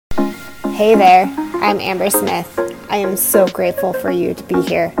Hey there, I'm Amber Smith. I am so grateful for you to be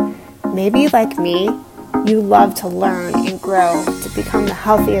here. Maybe like me, you love to learn and grow to become the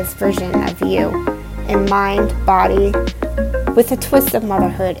healthiest version of you in mind, body, with a twist of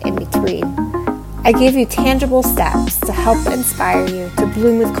motherhood in between. I give you tangible steps to help inspire you to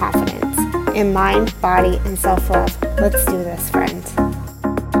bloom with confidence in mind, body, and self-love. Let's do this, friend.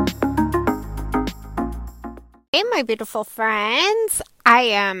 Hey, my beautiful friends. I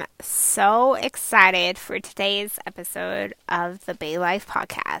am so excited for today's episode of the Bay Life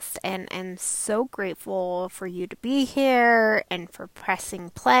podcast, and I'm so grateful for you to be here and for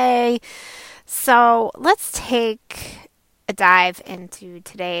pressing play. So let's take a dive into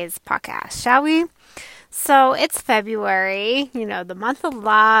today's podcast, shall we? So it's February, the month of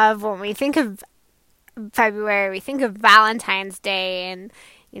love. When we think of February, we think of Valentine's Day and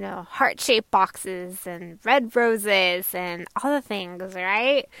heart-shaped boxes and red roses and all the things,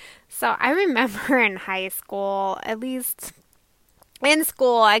 right? So I remember in high school, at least in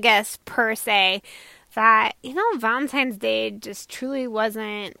school, I guess, per se, that, Valentine's Day just truly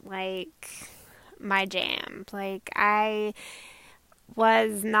wasn't, my jam. I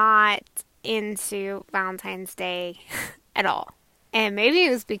was not into Valentine's Day at all. And maybe it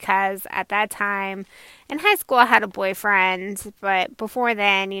was because at that time in high school I had a boyfriend, but before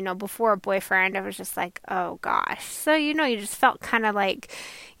then, before a boyfriend, I was just like, oh gosh. So, you just felt kind of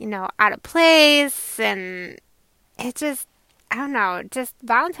out of place, and it just, I don't know, just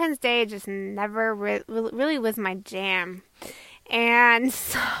Valentine's Day just never really was my jam. And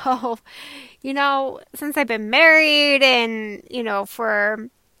so, since I've been married and, for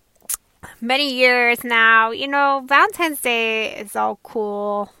many years now, Valentine's Day is all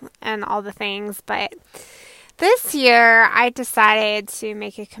cool and all the things, but this year I decided to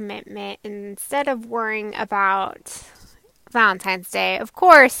make a commitment. Instead of worrying about Valentine's Day, of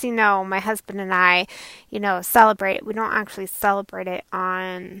course, my husband and I, celebrate. We don't actually celebrate it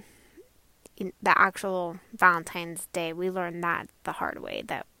on the actual Valentine's Day. We learned that the hard way,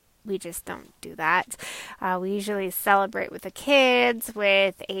 that we just don't do that. We usually celebrate with the kids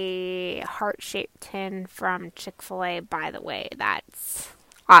with a heart-shaped tin from Chick-fil-A, by the way. That's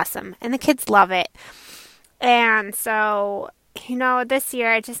awesome. And the kids love it. And so, this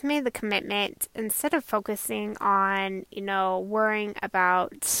year I just made the commitment, instead of focusing on, worrying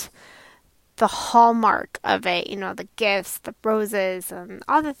about the hallmark of it, the gifts, the roses, and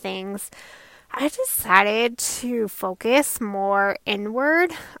all the things, I decided to focus more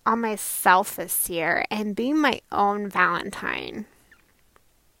inward on myself this year and being my own Valentine.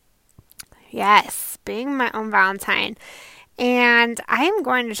 Yes, being my own Valentine. And I am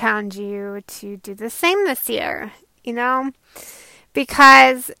going to challenge you to do the same this year,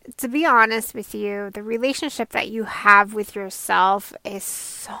 because to be honest with you, the relationship that you have with yourself is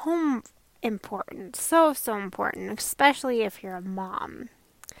so important, so important, especially if you're a mom.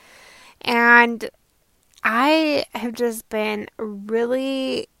 And I have just been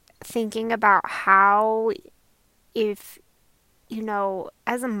really thinking about how, if,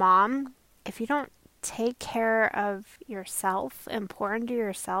 as a mom, if you don't take care of yourself, important to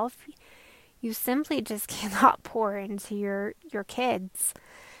yourself, you simply just cannot pour into your kids.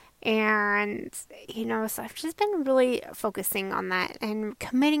 And, so I've just been really focusing on that and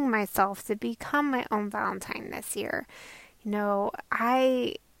committing myself to become my own Valentine this year.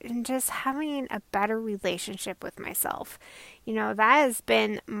 And just having a better relationship with myself. That has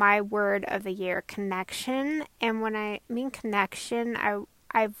been my word of the year, connection. And when I mean connection,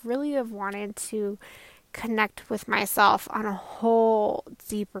 I really have wanted to connect with myself on a whole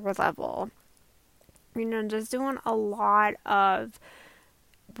deeper level. Just doing a lot of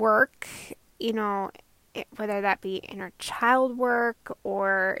work, whether that be inner child work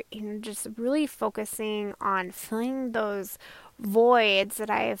or, just really focusing on filling those voids that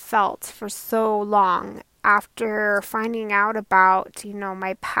I have felt for so long after finding out about,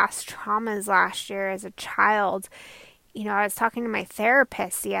 my past traumas last year as a child. I was talking to my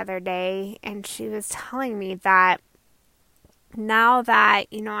therapist the other day, and she was telling me that now that,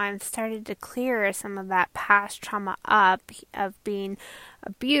 I've started to clear some of that past trauma up of being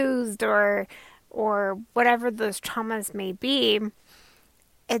abused or whatever those traumas may be,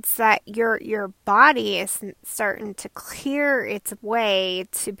 it's that your body is starting to clear its way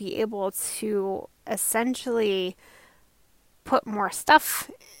to be able to essentially put more stuff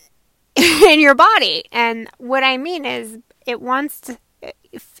in your body. And what I mean is,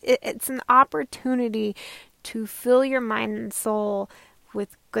 it's an opportunity to fill your mind and soul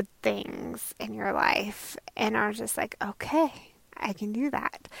with good things in your life. And I was just like, okay, I can do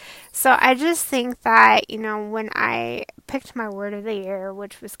that. So I just think that, when I picked my word of the year,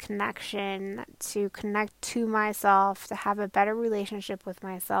 which was connection, to connect to myself, to have a better relationship with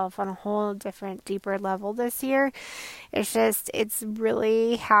myself on a whole different, deeper level this year, it's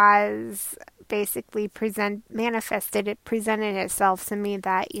really has basically presented itself to me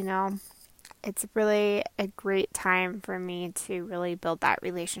that, it's really a great time for me to really build that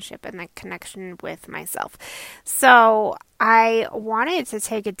relationship and that connection with myself. So I wanted to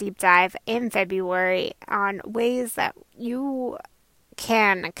take a deep dive in February on ways that you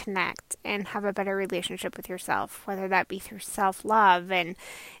can connect and have a better relationship with yourself, whether that be through self-love and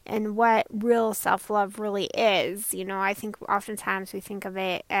what real self-love really is. I think oftentimes we think of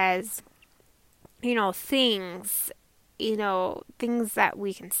it as, things that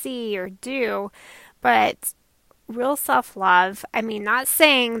we can see or do, but real self-love, not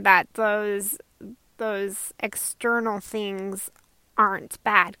saying that those external things aren't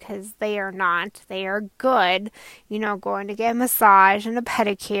bad, because they are not. They are good. Going to get a massage and a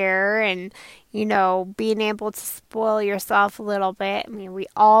pedicure and, being able to spoil yourself a little bit. We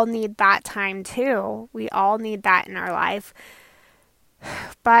all need that time too. We all need that in our life.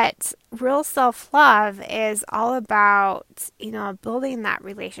 But real self-love is all about, building that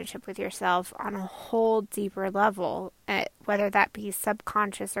relationship with yourself on a whole deeper level, whether that be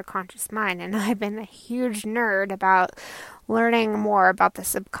subconscious or conscious mind. And I've been a huge nerd about learning more about the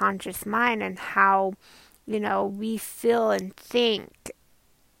subconscious mind and how, we feel and think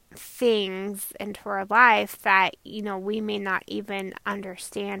things into our life that, we may not even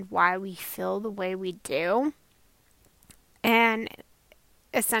understand why we feel the way we do. And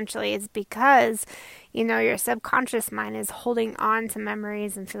essentially it's because, your subconscious mind is holding on to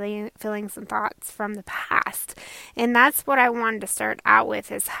memories and feelings and thoughts from the past. And that's what I wanted to start out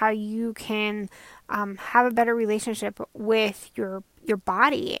with, is how you can have a better relationship with your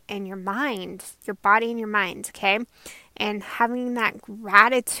body and your mind, okay? And having that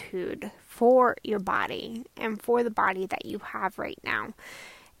gratitude for your body and for the body that you have right now.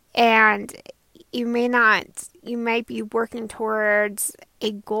 And you might be working towards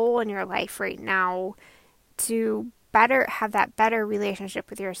a goal in your life right now to have that better relationship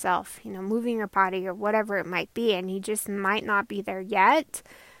with yourself, moving your body or whatever it might be, and you just might not be there yet.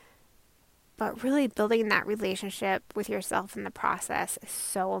 But really building that relationship with yourself in the process is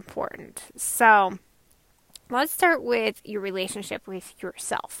so important. So let's start with your relationship with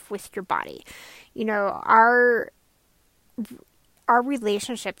yourself, with your body. Our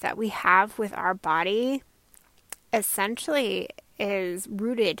relationship that we have with our body essentially is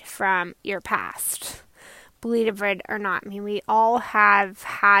rooted from your past. Believe it or not, we all have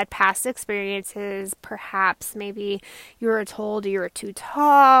had past experiences. Perhaps maybe you were told you were too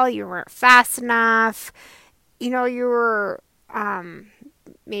tall, you weren't fast enough, you were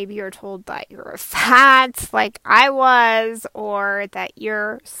maybe you're told that you're fat like I was, or that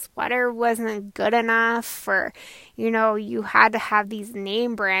your sweater wasn't good enough, or, you had to have these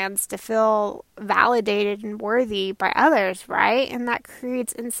name brands to feel validated and worthy by others, right? And that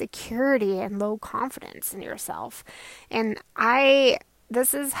creates insecurity and low confidence in yourself. And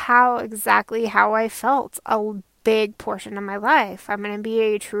this is exactly how I felt a big portion of my life. I'm going to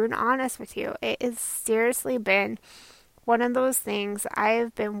be true and honest with you. It has seriously been one of those things I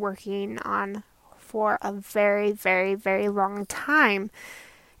have been working on for a very, very, very long time.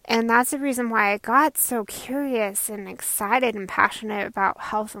 And that's the reason why I got so curious and excited and passionate about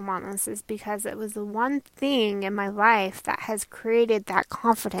health and wellness, is because it was the one thing in my life that has created that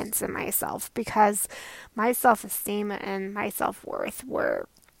confidence in myself, because my self-esteem and my self-worth were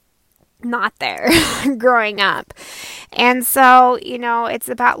not there growing up. And so, it's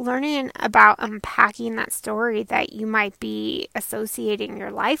about learning about unpacking that story that you might be associating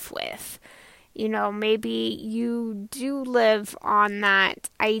your life with. Maybe you do live on that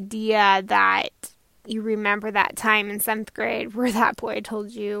idea that you remember that time in 7th grade where that boy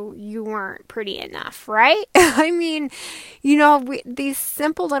told you you weren't pretty enough, right? These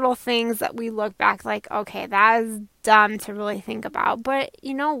simple little things that we look back like, okay, that is dumb to really think about. But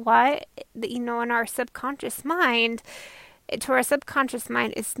you know what? In our subconscious mind, it's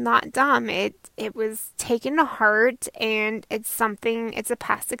not dumb. It was taken to heart, and it's a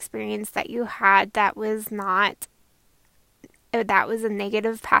past experience that you had that was a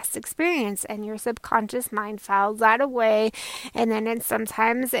negative past experience, and your subconscious mind files that away, and then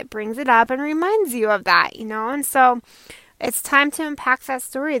sometimes it brings it up and reminds you of that, and so it's time to unpack that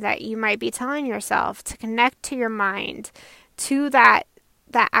story that you might be telling yourself, to connect to your mind, to that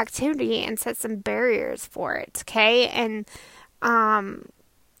activity, and set some barriers for it, okay? And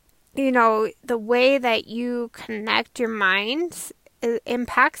the way that you connect your mind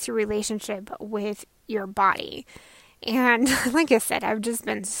impacts your relationship with your body. And like I said, I've just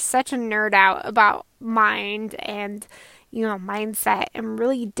been such a nerd out about mind and, mindset, and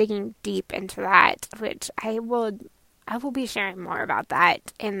really digging deep into that, which I will be sharing more about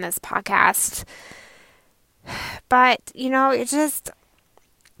that in this podcast. But, it's just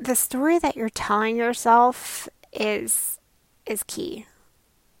the story that you're telling yourself is key.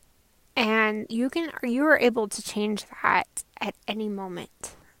 And you are able to change that at any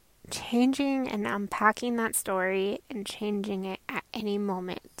moment. Changing and unpacking that story and changing it at any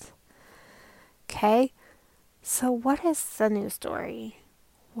moment. Okay? So what is the new story?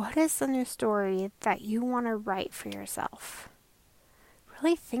 What is the new story that you want to write for yourself?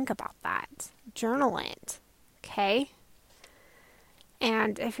 Really think about that. Journal it. Okay?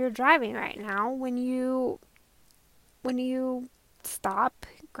 And if you're driving right now, when you stop,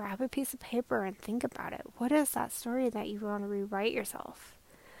 grab a piece of paper and think about it. What is that story that you want to rewrite yourself?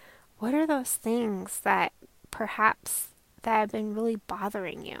 What are those things that perhaps that have been really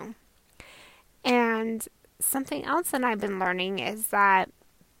bothering you? And something else that I've been learning is that,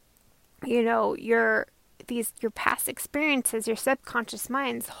 your past experiences, your subconscious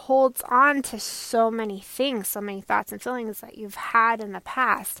mind holds on to so many things, so many thoughts and feelings that you've had in the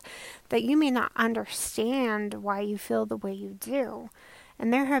past that you may not understand why you feel the way you do.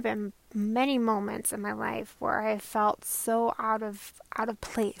 And there have been many moments in my life where I felt so out of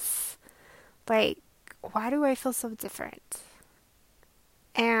place. Like, why do I feel so different?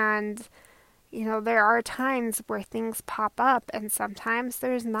 And, there are times where things pop up and sometimes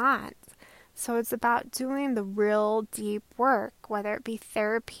there's not. So it's about doing the real deep work, whether it be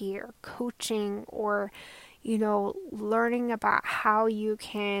therapy or coaching or, learning about how you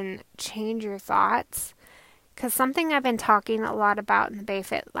can change your thoughts. Because something I've been talking a lot about in the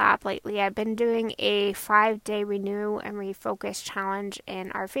BayFit Lab lately, I've been doing a 5-day renew and refocus challenge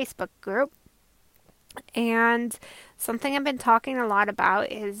in our Facebook group. And something I've been talking a lot about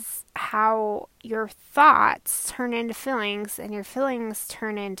is how your thoughts turn into feelings, and your feelings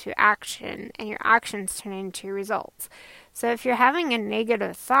turn into action, and your actions turn into results. So if you're having a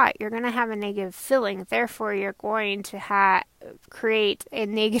negative thought, you're going to have a negative feeling. Therefore, you're going to create a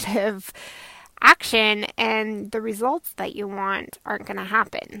negative action, and the results that you want aren't going to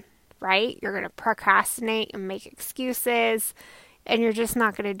happen, right? You're going to procrastinate and make excuses, and you're just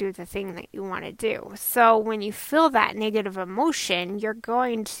not going to do the thing that you want to do. So when you feel that negative emotion, you're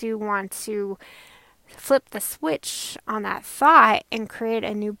going to want to flip the switch on that thought and create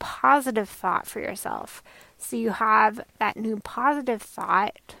a new positive thought for yourself. So you have that new positive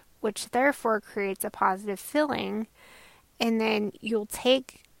thought, which therefore creates a positive feeling, and then you'll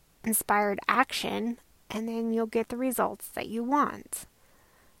take inspired action, and then you'll get the results that you want.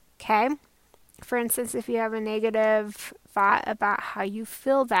 Okay? For instance, if you have a negative thought about how you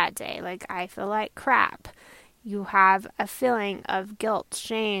feel that day, like I feel like crap, you have a feeling of guilt,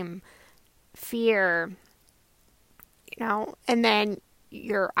 shame, fear, and then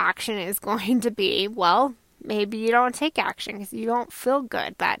your action is going to be, well, maybe you don't take action because you don't feel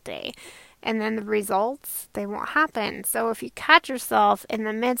good that day. And then the results, they won't happen. So if you catch yourself in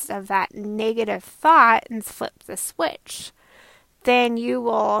the midst of that negative thought and flip the switch, then you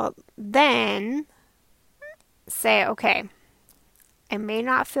will then say, okay, I may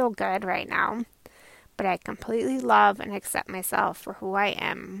not feel good right now, but I completely love and accept myself for who I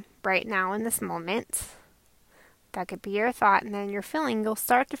am right now in this moment. That could be your thought, and then your feeling, you'll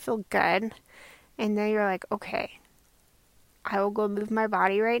start to feel good, and then you're like, okay, I will go move my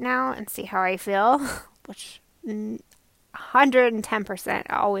body right now and see how I feel, which 110%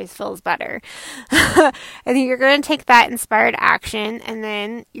 always feels better. And then you're going to take that inspired action, and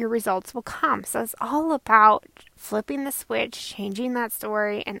then your results will come. So it's all about flipping the switch, changing that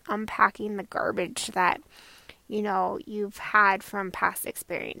story, and unpacking the garbage that, you've had from past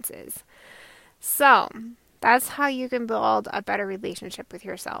experiences. So that's how you can build a better relationship with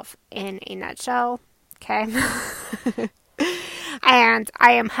yourself in a nutshell. Okay. And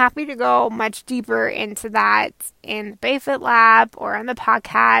I am happy to go much deeper into that in the BayFit Lab or on the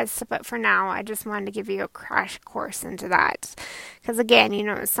podcast. But for now, I just wanted to give you a crash course into that. Because again,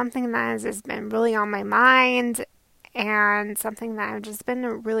 it's something that has been really on my mind, and something that I've just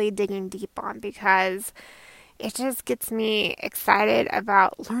been really digging deep on, because it just gets me excited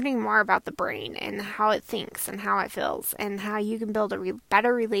about learning more about the brain and how it thinks and how it feels, and how you can build a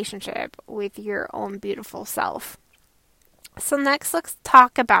better relationship with your own beautiful self. So next, let's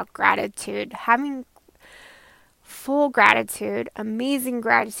talk about gratitude. Having full gratitude, amazing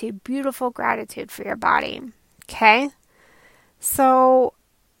gratitude, beautiful gratitude for your body. Okay? So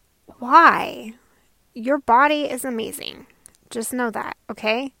why? Your body is amazing. Just know that,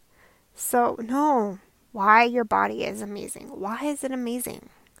 okay? So, know why your body is amazing. Why is it amazing?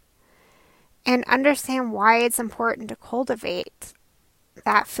 And understand why it's important to cultivate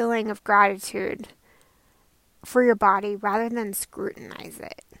that feeling of gratitude for your body rather than scrutinize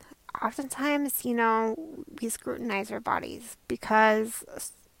it. Oftentimes, we scrutinize our bodies because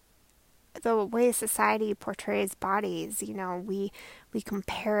the way society portrays bodies, we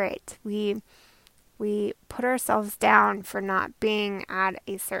compare it. We put ourselves down for not being at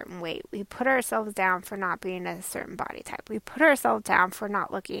a certain weight. We put ourselves down for not being a certain body type. We put ourselves down for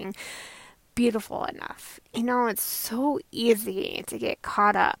not looking beautiful enough. It's so easy to get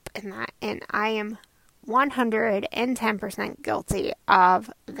caught up in that. And I am 110% guilty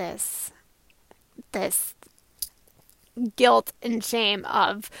of this guilt and shame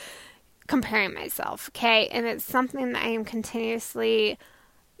of comparing myself, okay? And it's something that I am continuously,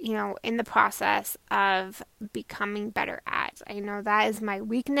 in the process of becoming better at. I know that is my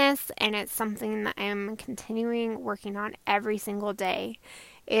weakness, and it's something that I'm continuing working on every single day,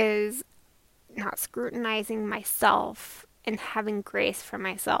 is not scrutinizing myself and having grace for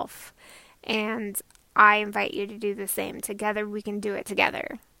myself. And I invite you to do the same. Together, we can do it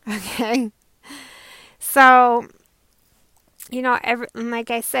together, okay? So,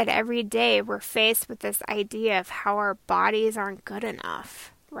 like I said, every day we're faced with this idea of how our bodies aren't good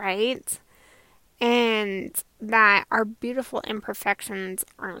enough, right? And that our beautiful imperfections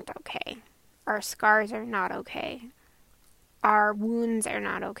aren't okay. Our scars are not okay. Our wounds are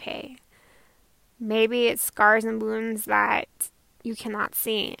not okay. Maybe it's scars and wounds that you cannot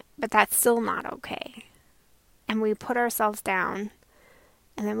see, but that's still not okay. And we put ourselves down,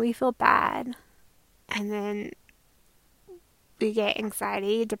 and then we feel bad, and then we get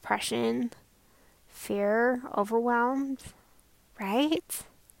anxiety, depression, fear, overwhelmed, right?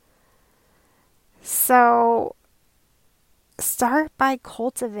 So start by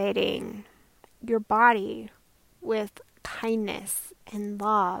cultivating your body with kindness and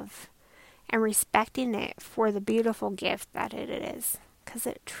love and respecting it for the beautiful gift that it is, because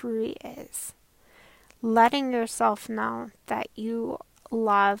it truly is. Letting yourself know that you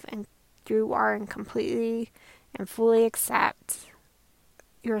love and you are and completely and fully accept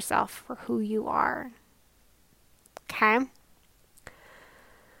yourself for who you are. Okay?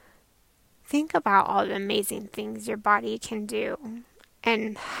 Think about all the amazing things your body can do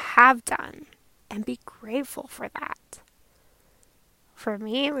and have done, and be grateful for that. For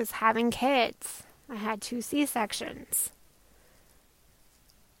me, it was having kids. I had 2 C-sections.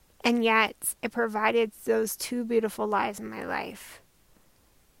 And yet, it provided those 2 beautiful lives in my life.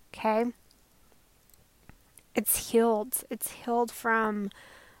 Okay? It's healed. It's healed from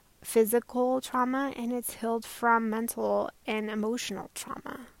physical trauma, and it's healed from mental and emotional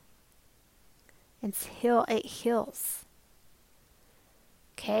trauma. It heals.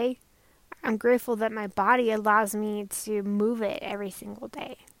 Okay? I'm grateful that my body allows me to move it every single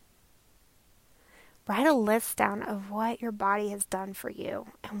day. Write a list down of what your body has done for you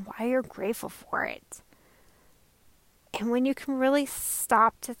and why you're grateful for it. And when you can really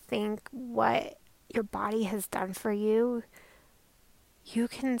stop to think what your body has done for you, you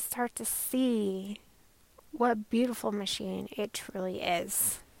can start to see what a beautiful machine it truly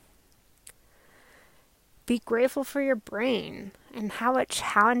is. Be grateful for your brain and how it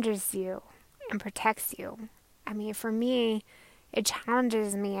challenges you and protects you. I mean, for me, it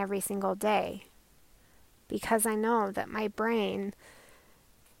challenges me every single day because I know that my brain,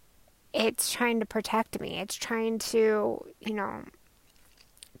 it's trying to protect me. It's trying to,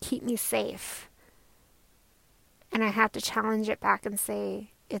 keep me safe. And I have to challenge it back and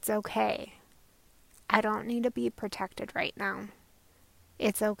say, it's okay. I don't need to be protected right now.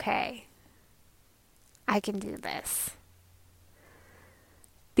 It's okay. I can do this.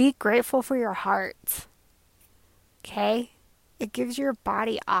 Be grateful for your heart. Okay? It gives your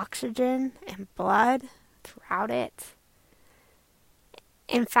body oxygen and blood throughout it.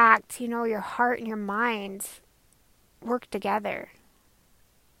 In fact, your heart and your mind work together.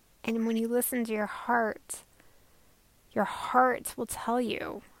 And when you listen to your heart will tell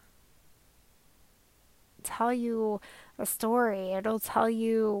you a story. It'll tell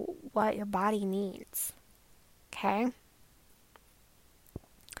you what your body needs. Okay?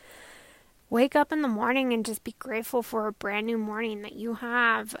 Wake up in the morning and just be grateful for a brand new morning, that you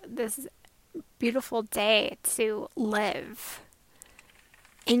have this beautiful day to live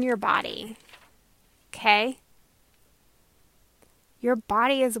in your body. Okay? Your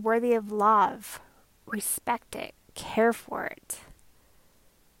body is worthy of love. Respect it. Care for it.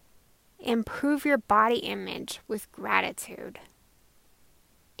 Improve your body image with gratitude.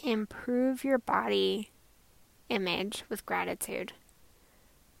 Improve your body image with gratitude.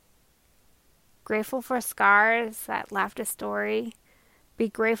 Grateful for scars that left a story. Be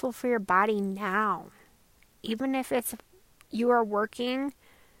grateful for your body now. Even if you are working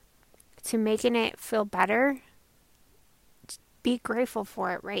to making it feel better, be grateful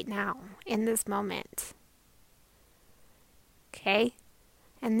for it right now, in this moment. Okay?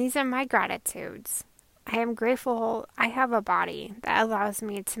 And these are my gratitudes. I am grateful I have a body that allows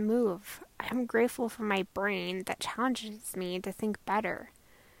me to move. I am grateful for my brain that challenges me to think better.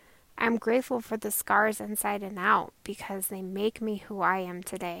 I am grateful for the scars inside and out because they make me who I am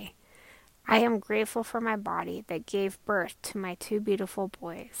today. I am grateful for my body that gave birth to my 2 beautiful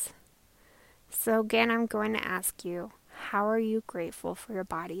boys. So again, I'm going to ask you, how are you grateful for your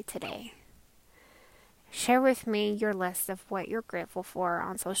body today? Share with me your list of what you're grateful for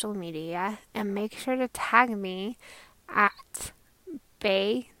on social media, and make sure to tag me at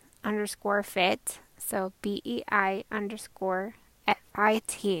Bay_fit, so BEI_FIT,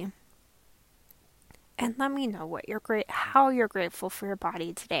 and let me know how you're grateful for your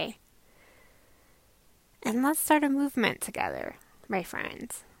body today. And let's start a movement together, my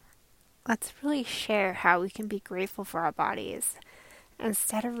friends. Let's really share how we can be grateful for our bodies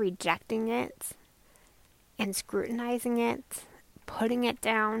instead of rejecting it and scrutinizing it, putting it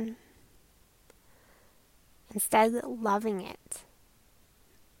down. Instead, loving it.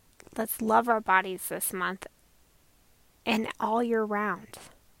 Let's love our bodies this month and all year round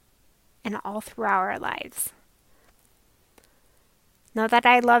and all throughout our lives. Know that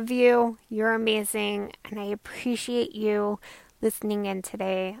I love you, you're amazing, and I appreciate you listening in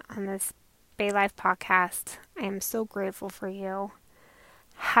today on this Bay Life podcast. I am so grateful for you.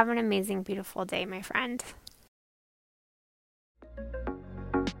 Have an amazing, beautiful day, my friend.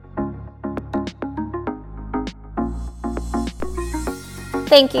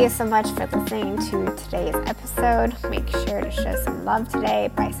 Thank you so much for listening to today's episode. Make sure to show some love today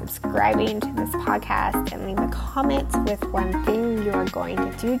by subscribing to this podcast and leave a comment with one thing you are going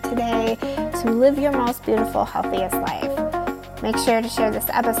to do today to live your most beautiful, healthiest life. Make sure to share this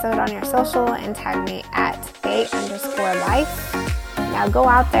episode on your social and tag me at Bay_life. Now go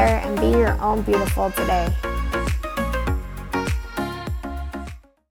out there and be your own beautiful today.